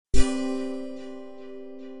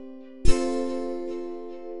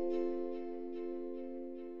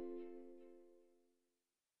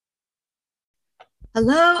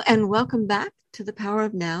Hello, and welcome back to The Power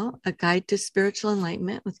of Now, a guide to spiritual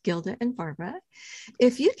enlightenment with Gilda and Barbara.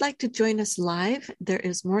 If you'd like to join us live, there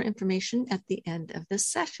is more information at the end of this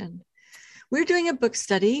session. We're doing a book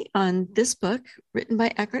study on this book written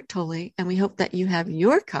by Eckhart Tolle, and we hope that you have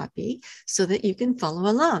your copy so that you can follow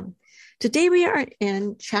along. Today we are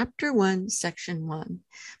in Chapter 1, Section 1.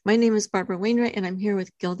 My name is Barbara Wainwright, and I'm here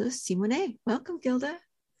with Gilda Simonet. Welcome, Gilda.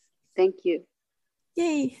 Thank you.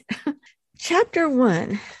 Yay. Chapter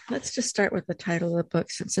 1, let's just start with the title of the book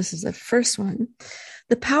since this is the first one.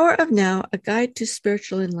 The Power of Now, a Guide to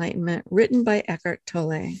Spiritual Enlightenment, written by Eckhart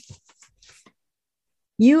Tolle.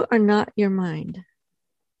 You are not your mind,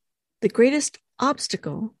 the greatest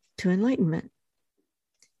obstacle to enlightenment.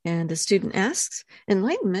 And the student asks,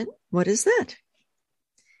 enlightenment, what is that?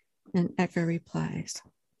 And Eckhart replies,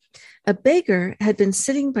 a beggar had been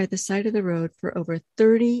sitting by the side of the road for over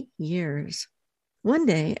 30 years. One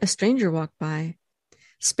day, a stranger walked by.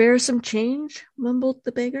 Spare some change, mumbled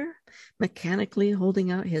the beggar, mechanically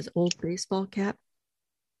holding out his old baseball cap.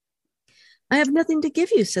 I have nothing to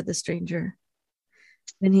give you, said the stranger.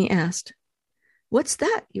 Then he asked, what's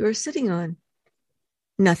that you are sitting on?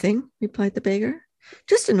 Nothing, replied the beggar.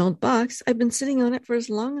 Just an old box. I've been sitting on it for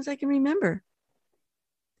as long as I can remember.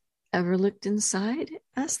 Ever looked inside?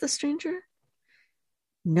 Asked the stranger.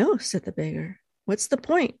 No, said the beggar. What's the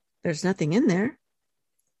point? There's nothing in there.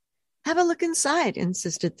 Have a look inside,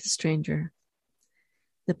 insisted the stranger.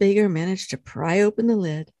 The beggar managed to pry open the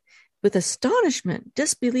lid. With astonishment,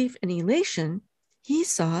 disbelief, and elation, he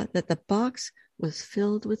saw that the box was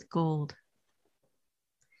filled with gold.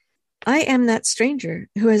 I am that stranger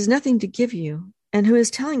who has nothing to give you and who is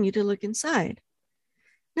telling you to look inside.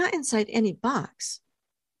 Not inside any box,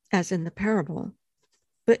 as in the parable,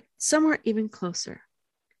 but somewhere even closer,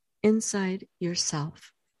 inside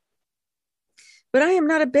yourself. But I am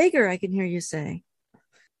not a beggar, I can hear you say.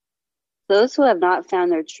 Those who have not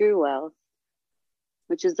found their true wealth,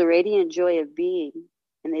 which is the radiant joy of being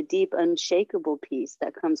and the deep, unshakable peace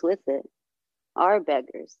that comes with it, are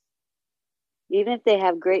beggars. Even if they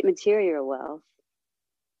have great material wealth,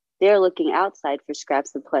 they are looking outside for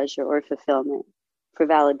scraps of pleasure or fulfillment, for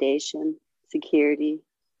validation, security,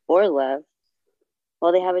 or love,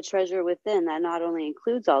 while they have a treasure within that not only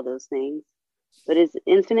includes all those things, but is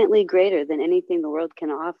infinitely greater than anything the world can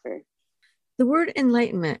offer. The word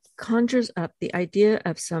enlightenment conjures up the idea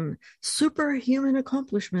of some superhuman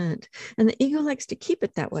accomplishment, and the ego likes to keep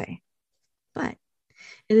it that way. But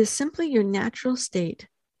it is simply your natural state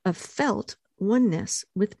of felt oneness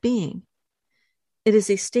with being. It is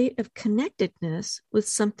a state of connectedness with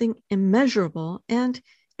something immeasurable and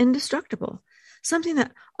indestructible, something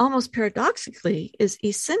that almost paradoxically is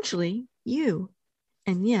essentially you,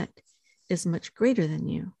 and yet is much greater than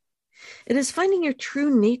you. It is finding your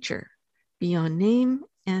true nature beyond name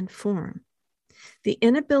and form. The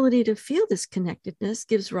inability to feel this connectedness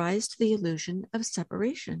gives rise to the illusion of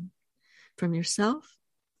separation from yourself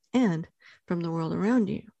and from the world around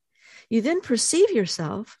you. You then perceive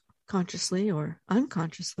yourself, consciously or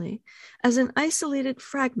unconsciously, as an isolated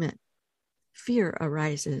fragment. Fear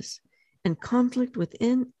arises, and conflict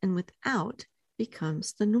within and without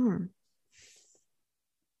becomes the norm.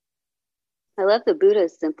 I love the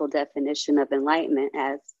Buddha's simple definition of enlightenment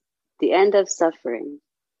as the end of suffering.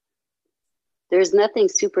 There is nothing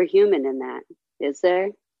superhuman in that, is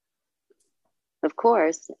there? Of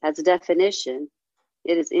course, as a definition,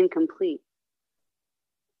 it is incomplete.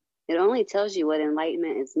 It only tells you what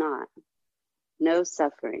enlightenment is not. No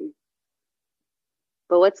suffering.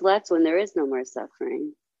 But what's left when there is no more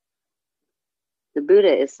suffering? The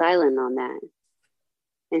Buddha is silent on that.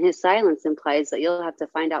 And his silence implies that you'll have to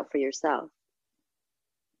find out for yourself.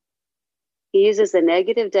 He uses a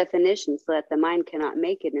negative definition so that the mind cannot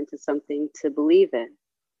make it into something to believe in,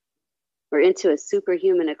 or into a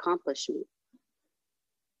superhuman accomplishment,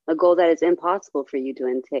 a goal that is impossible for you to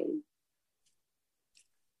attain.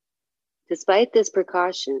 Despite this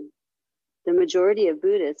precaution, the majority of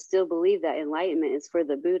Buddhists still believe that enlightenment is for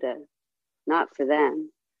the Buddha, not for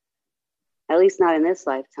them, at least not in this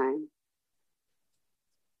lifetime.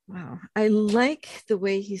 Wow. I like the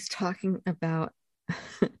way he's talking about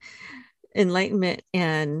enlightenment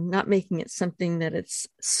and not making it something that it's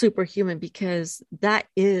superhuman, because that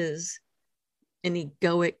is an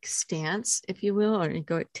egoic stance, if you will, or an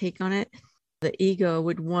egoic take on it. The ego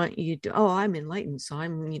would want you to, oh, I'm enlightened, so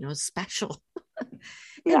I'm, special.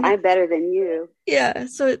 Yeah, I'm better than you. Yeah,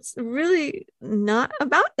 so it's really not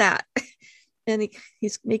about that. And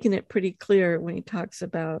he's making it pretty clear when he talks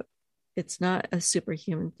about it's not a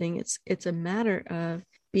superhuman thing. It's a matter of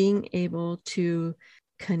being able to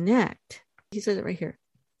connect. He says it right here.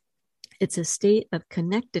 It's a state of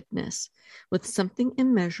connectedness with something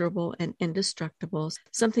immeasurable and indestructible,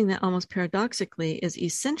 something that almost paradoxically is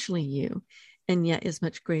essentially you and yet is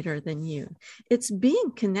much greater than you. It's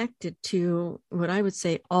being connected to what I would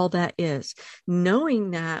say all that is,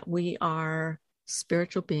 knowing that we are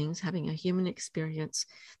spiritual beings having a human experience.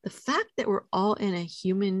 The fact that we're all in a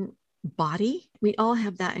human body, we all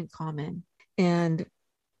have that in common. And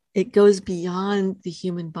it goes beyond the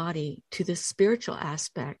human body to the spiritual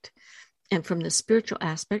aspect. And from the spiritual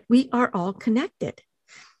aspect, we are all connected.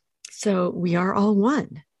 So we are all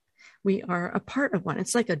one. We are a part of one.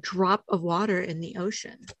 It's like a drop of water in the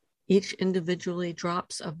ocean. Each individually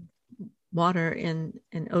drops of water in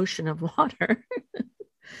an ocean of water.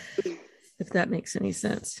 If that makes any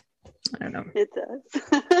sense. I don't know. It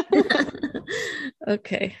does.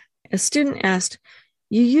 Okay. A student asked,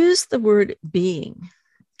 you use the word being.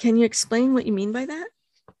 Can you explain what you mean by that?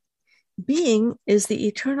 Being is the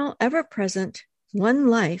eternal, ever-present one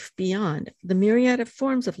life beyond the myriad of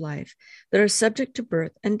forms of life that are subject to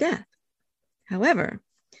birth and death. However,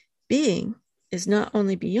 being is not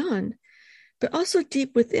only beyond, but also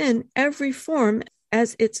deep within every form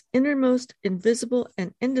as its innermost invisible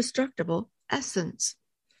and indestructible essence.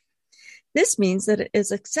 This means that it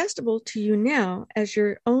is accessible to you now as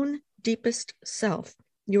your own deepest self,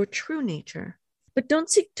 your true nature. But don't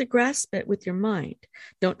seek to grasp it with your mind.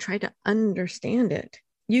 Don't try to understand it.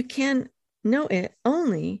 You can know it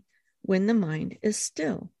only when the mind is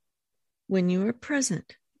still, when you are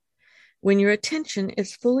present, when your attention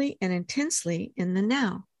is fully and intensely in the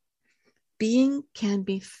now. Being can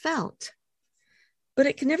be felt, but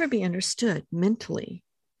it can never be understood mentally.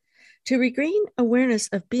 To regain awareness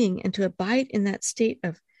of being and to abide in that state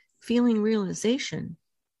of feeling realization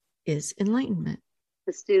is enlightenment.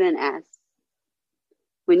 The student asks,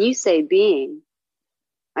 when you say being,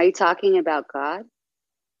 are you talking about God?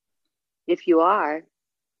 If you are,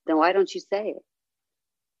 then why don't you say it?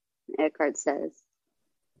 Eckhart says,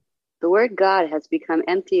 the word God has become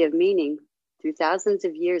empty of meaning through thousands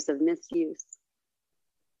of years of misuse.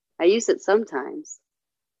 I use it sometimes,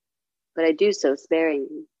 but I do so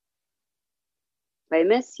sparingly. By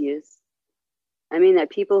misuse, I mean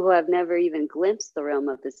that people who have never even glimpsed the realm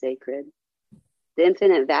of the sacred, the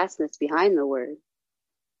infinite vastness behind the word,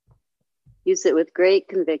 use it with great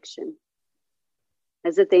conviction,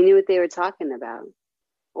 as if they knew what they were talking about,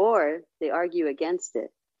 or they argue against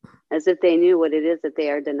it, as if they knew what it is that they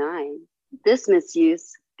are denying. This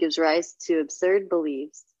misuse gives rise to absurd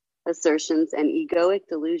beliefs, assertions, and egoic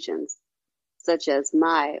delusions, such as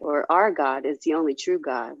my or our God is the only true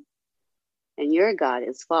God, and your God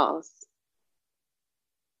is false.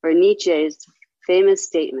 Or Nietzsche's famous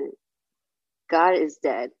statement, God is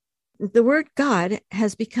dead. The word God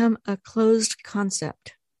has become a closed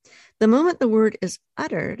concept. The moment the word is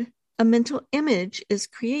uttered, a mental image is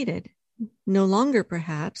created, no longer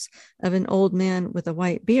perhaps of an old man with a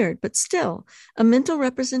white beard, but still a mental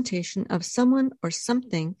representation of someone or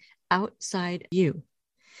something outside you.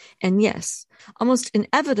 And yes, almost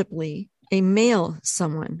inevitably, a male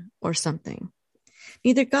someone or something.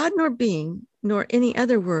 Neither God nor being, nor any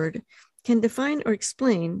other word can define or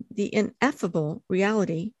explain the ineffable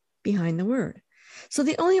reality behind the word. So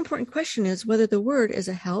the only important question is whether the word is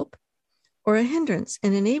a help or a hindrance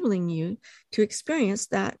in enabling you to experience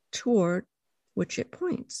that toward which it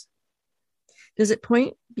points. Does it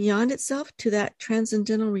point beyond itself to that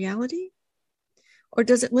transcendental reality? Or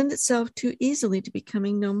does it lend itself too easily to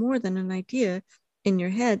becoming no more than an idea in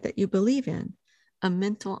your head that you believe in, a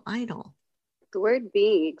mental idol? The word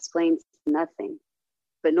being explains nothing,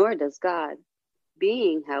 but nor does God.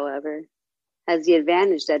 Being, however, has the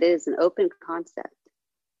advantage that it is an open concept.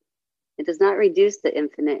 It does not reduce the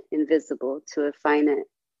infinite invisible to a finite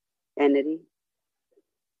entity.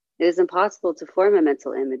 It is impossible to form a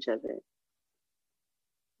mental image of it.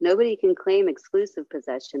 Nobody can claim exclusive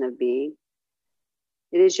possession of being.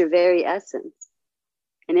 It is your very essence,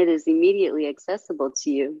 and it is immediately accessible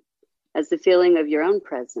to you as the feeling of your own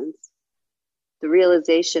presence, the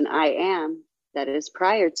realization I am that is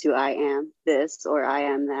prior to I am this or I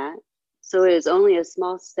am that. So it is only a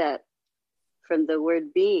small step from the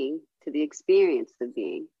word being to the experience of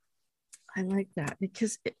being. I like that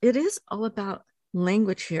because it is all about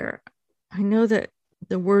language here. I know that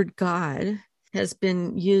the word God has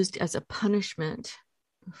been used as a punishment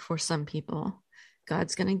for some people.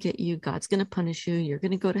 God's going to get you. God's going to punish you. You're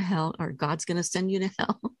going to go to hell, or God's going to send you to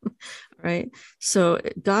hell. Right? So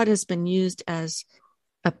God has been used as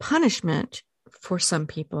a punishment for some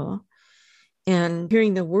people. And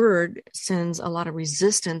hearing the word sends a lot of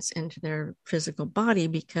resistance into their physical body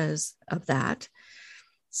because of that.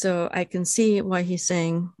 So I can see why he's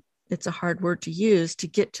saying it's a hard word to use to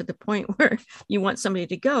get to the point where you want somebody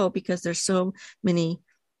to go, because there's so many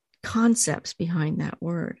concepts behind that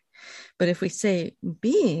word. But if we say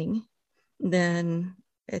being, then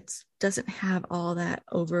it doesn't have all that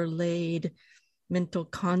overlaid mental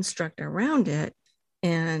construct around it.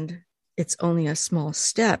 And it's only a small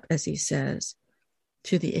step, as he says,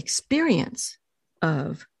 to the experience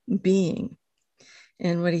of being.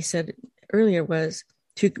 And what he said earlier was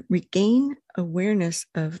to regain awareness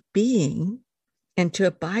of being and to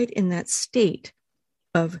abide in that state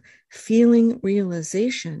of feeling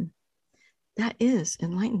realization. That is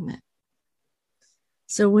enlightenment.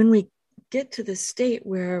 So when we get to the state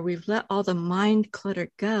where we've let all the mind clutter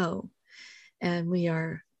go and we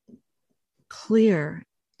are clear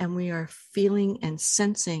and we are feeling and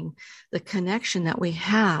sensing the connection that we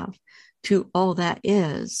have to all that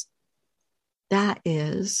is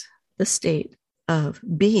the state of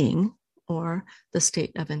being, or the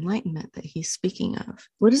state of enlightenment that he's speaking of.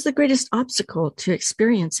 What is the greatest obstacle to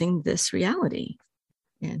experiencing this reality?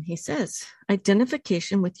 And he says,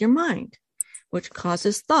 identification with your mind, which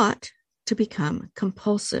causes thought to become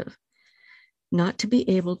compulsive. Not to be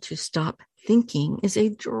able to stop thinking is a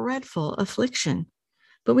dreadful affliction.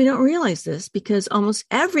 But we don't realize this because almost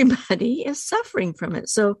everybody is suffering from it.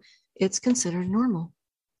 So it's considered normal.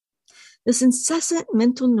 This incessant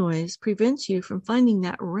mental noise prevents you from finding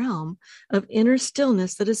that realm of inner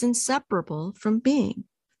stillness that is inseparable from being.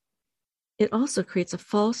 It also creates a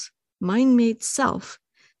false, mind-made self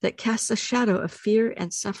that casts a shadow of fear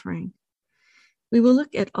and suffering. We will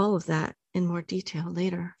look at all of that in more detail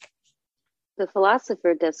later. The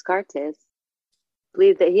philosopher Descartes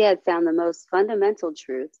believed that he had found the most fundamental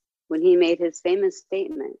truth when he made his famous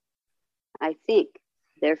statement, "I think,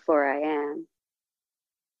 therefore I am."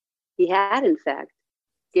 He had, in fact,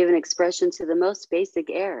 given expression to the most basic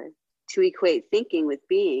error, to equate thinking with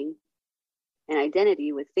being and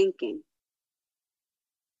identity with thinking.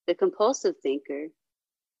 The compulsive thinker,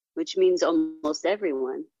 which means almost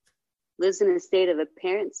everyone, lives in a state of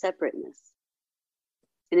apparent separateness,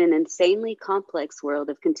 in an insanely complex world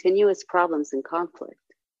of continuous problems and conflict,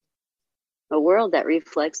 a world that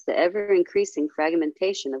reflects the ever-increasing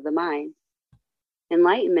fragmentation of the mind.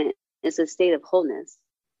 Enlightenment is a state of wholeness,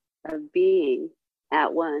 of being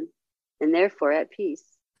at one, and therefore at peace,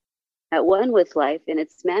 at one with life in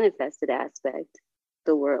its manifested aspect,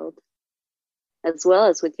 the world, as well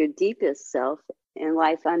as with your deepest self and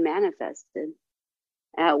life unmanifested,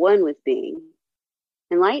 at one with being.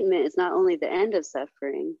 Enlightenment is not only the end of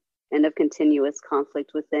suffering and of continuous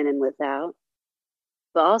conflict within and without,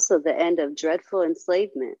 but also the end of dreadful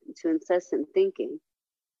enslavement to incessant thinking.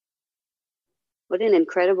 What an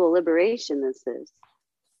incredible liberation this is.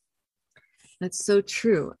 That's so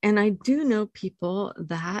true. And I do know people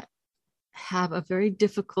that have a very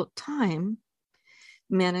difficult time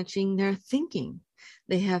managing their thinking.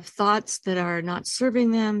 They have thoughts that are not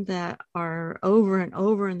serving them, that are over and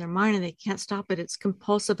over in their mind, and they can't stop it. It's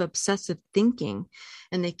compulsive, obsessive thinking,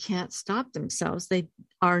 and they can't stop themselves. They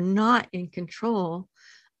are not in control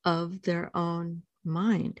of their own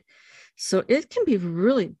mind. So it can be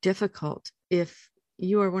really difficult if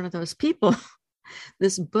you are one of those people.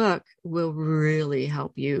 This book will really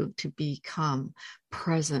help you to become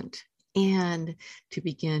present and to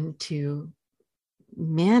begin to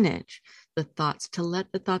manage the thoughts, to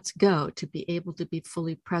let the thoughts go, to be able to be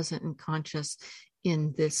fully present and conscious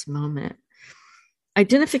in this moment.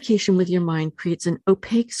 Identification with your mind creates an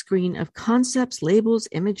opaque screen of concepts, labels,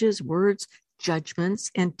 images, words,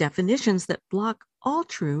 judgments, and definitions that block all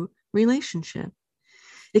true relationship.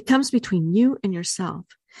 It comes between you and yourself,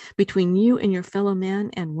 between you and your fellow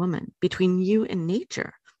man and woman, between you and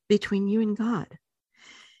nature, between you and God.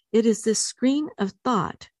 It is this screen of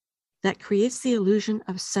thought that creates the illusion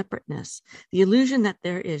of separateness, the illusion that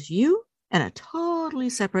there is you and a totally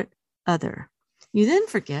separate other. You then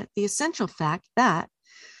forget the essential fact that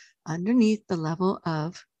underneath the level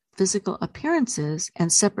of physical appearances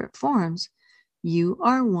and separate forms, you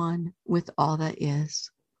are one with all that is.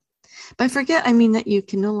 By forget, I mean that you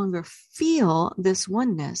can no longer feel this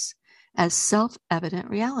oneness as self-evident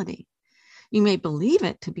reality. You may believe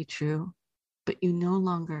it to be true, but you no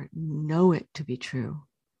longer know it to be true.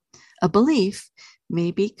 A belief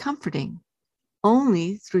may be comforting.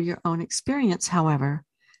 Only through your own experience, however,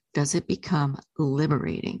 does it become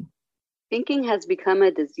liberating. Thinking has become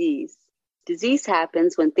a disease. Disease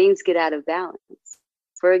happens when things get out of balance.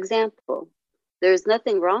 For example, there is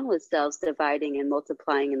nothing wrong with cells dividing and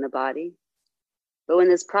multiplying in the body. But when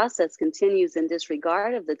this process continues in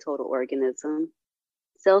disregard of the total organism,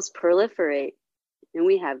 cells proliferate and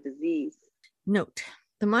we have disease. Note,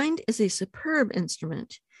 the mind is a superb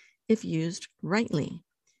instrument. if used rightly.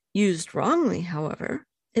 Used wrongly, however,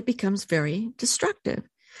 it becomes very destructive.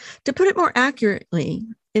 To put it more accurately,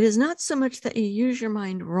 it is not so much that you use your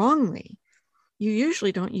mind wrongly. You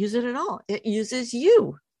usually don't use it at all. It uses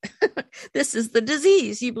you. This is the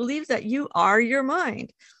disease. You believe that you are your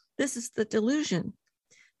mind. This is the delusion.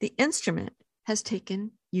 The instrument has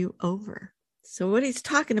taken you over. So what he's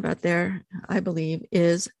talking about there, I believe,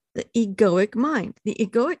 is the egoic mind. The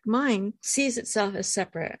egoic mind sees itself as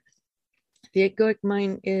separate. The egoic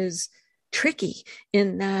mind is tricky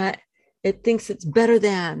in that it thinks it's better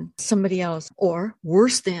than somebody else or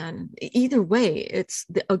worse than. Either way, it's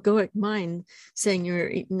the egoic mind saying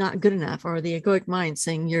you're not good enough, or the egoic mind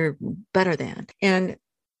saying you're better than. And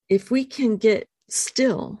if we can get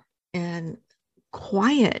still and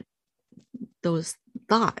quiet those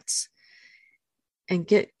thoughts and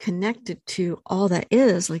get connected to all that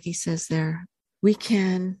is, like he says there, we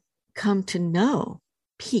can come to know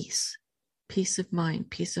peace, peace of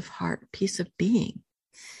mind, peace of heart, peace of being.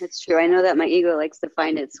 It's true. I know that my ego likes to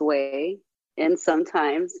find its way in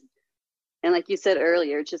sometimes. And like you said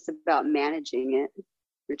earlier, it's just about managing it.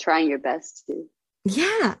 You're trying your best to.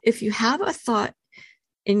 Yeah. If you have a thought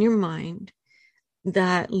in your mind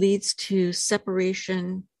that leads to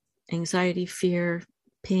separation, anxiety, fear,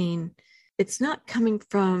 pain, it's not coming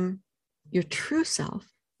from your true self.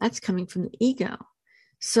 That's coming from the ego.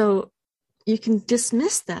 So you can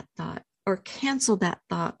dismiss that thought or cancel that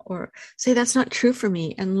thought or say, that's not true for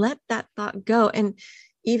me, and let that thought go. And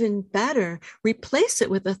even better, replace it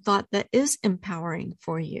with a thought that is empowering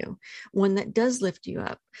for you, one that does lift you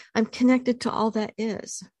up. I'm connected to all that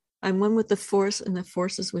is. I'm one with the force, and the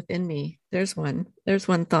force is within me. There's one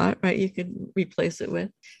thought, right? You could replace it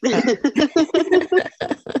with.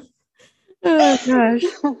 Oh gosh.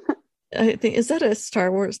 I think, is that a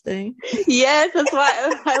Star Wars thing? Yes, that's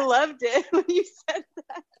why I loved it when you said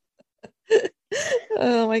that.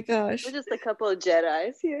 Oh my gosh. We're just a couple of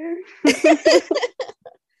Jedis here.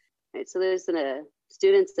 Right, so there's a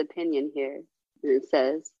student's opinion here, and it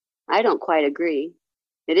says, I don't quite agree.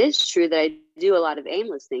 It is true that I do a lot of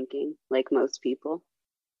aimless thinking, like most people,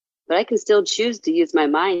 but I can still choose to use my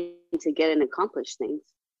mind to get and accomplish things,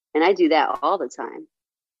 and I do that all the time.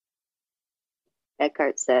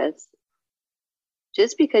 Eckhart says,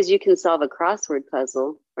 just because you can solve a crossword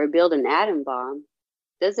puzzle or build an atom bomb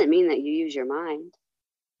doesn't mean that you use your mind.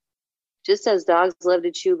 Just as dogs love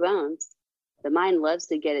to chew bones, the mind loves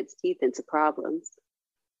to get its teeth into problems.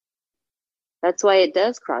 That's why it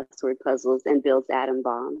does crossword puzzles and builds atom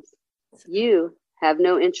bombs. You have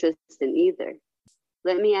no interest in either.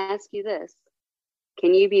 Let me ask you this.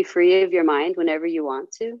 Can you be free of your mind whenever you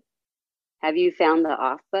want to? Have you found the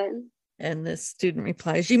off button? And the student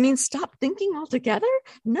replies, you mean stop thinking altogether?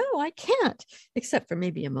 No, I can't, except for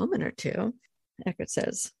maybe a moment or two. Eckhart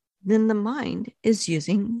says, then the mind is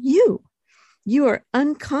using you. You are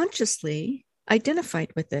unconsciously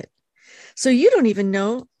identified with it. So you don't even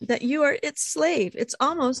know that you are its slave. It's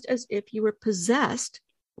almost as if you were possessed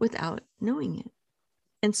without knowing it.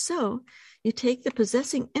 And so you take the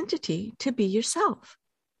possessing entity to be yourself.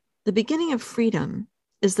 The beginning of freedom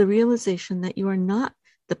is the realization that you are not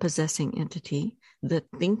the possessing entity, the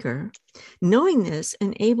thinker. Knowing this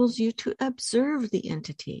enables you to observe the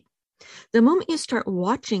entity. The moment you start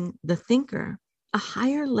watching the thinker, a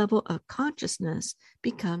higher level of consciousness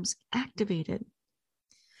becomes activated.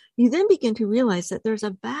 You then begin to realize that there's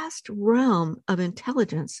a vast realm of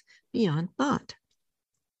intelligence beyond thought.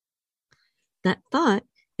 That thought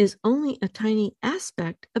is only a tiny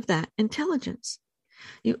aspect of that intelligence.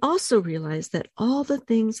 You also realize that all the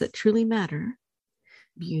things that truly matter,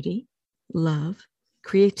 beauty, love,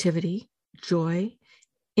 creativity, joy,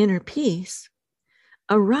 inner peace,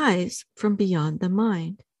 arise from beyond the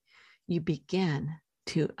mind. You begin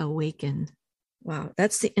to awaken. Wow,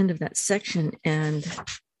 that's the end of that section. And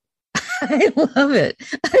I love it.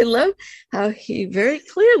 I love how he very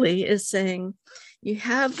clearly is saying, you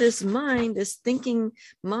have this mind, this thinking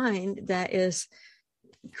mind that is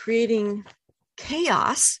creating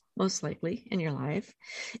chaos, most likely, in your life.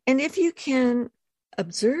 And if you can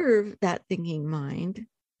observe that thinking mind,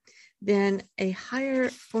 then a higher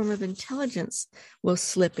form of intelligence will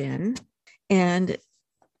slip in, and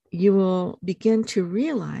you will begin to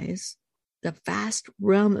realize the vast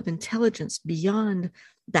realm of intelligence beyond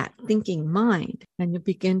that thinking mind. And you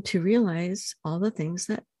begin to realize all the things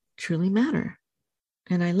that truly matter.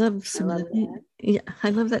 And I love some of the things. Yeah, I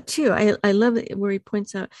love that too. I love it where he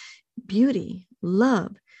points out beauty,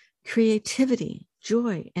 love, creativity,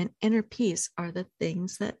 joy, and inner peace are the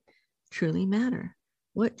things that truly matter.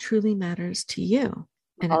 What truly matters to you?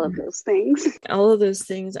 And all of those things. all of those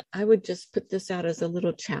things, I would just put this out as a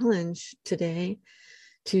little challenge today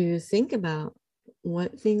to think about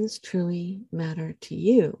what things truly matter to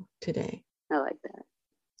you today. I like that.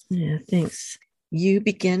 Yeah, thanks. You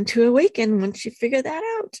begin to awaken once you figure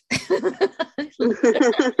that out.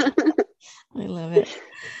 I love it.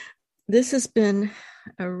 This has been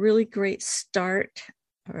a really great start,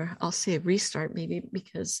 or I'll say a restart maybe,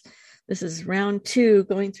 because this is round 2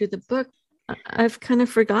 going through the book. I've kind of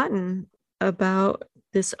forgotten about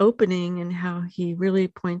this opening and how he really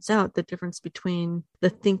points out the difference between the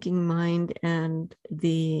thinking mind and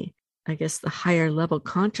the, I guess, the higher level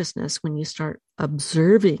consciousness when you start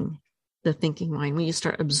observing the thinking mind, when you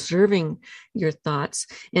start observing your thoughts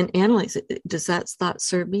and analyze it. Does that thought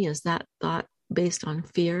serve me? Is that thought based on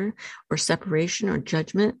fear or separation or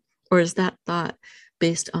judgment? Or is that thought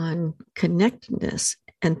based on connectedness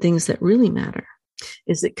and things that really matter?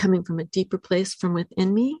 Is it coming from a deeper place from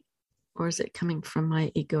within me? Or is it coming from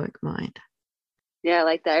my egoic mind? Yeah, I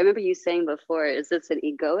like that. I remember you saying before, is this an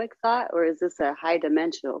egoic thought or is this a high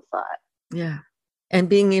dimensional thought? Yeah. And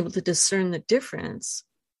being able to discern the difference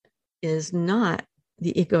is not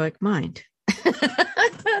the egoic mind.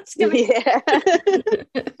 That's gonna... Yeah.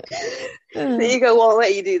 The ego won't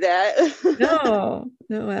let you do that.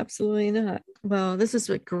 No, absolutely not. Well, this is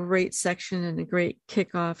a great section and a great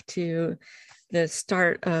kickoff to the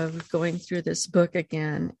start of going through this book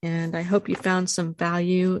again. And I hope you found some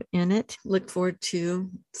value in it. Look forward to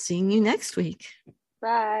seeing you next week.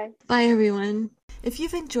 Bye. Bye, everyone. If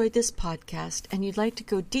you've enjoyed this podcast and you'd like to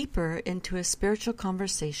go deeper into a spiritual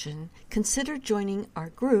conversation, consider joining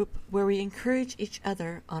our group where we encourage each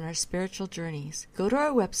other on our spiritual journeys. Go to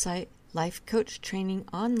our website,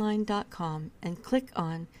 lifecoachtrainingonline.com, and click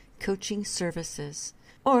on Coaching Services.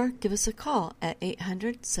 Or give us a call at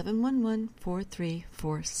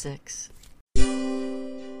 800-711-4346.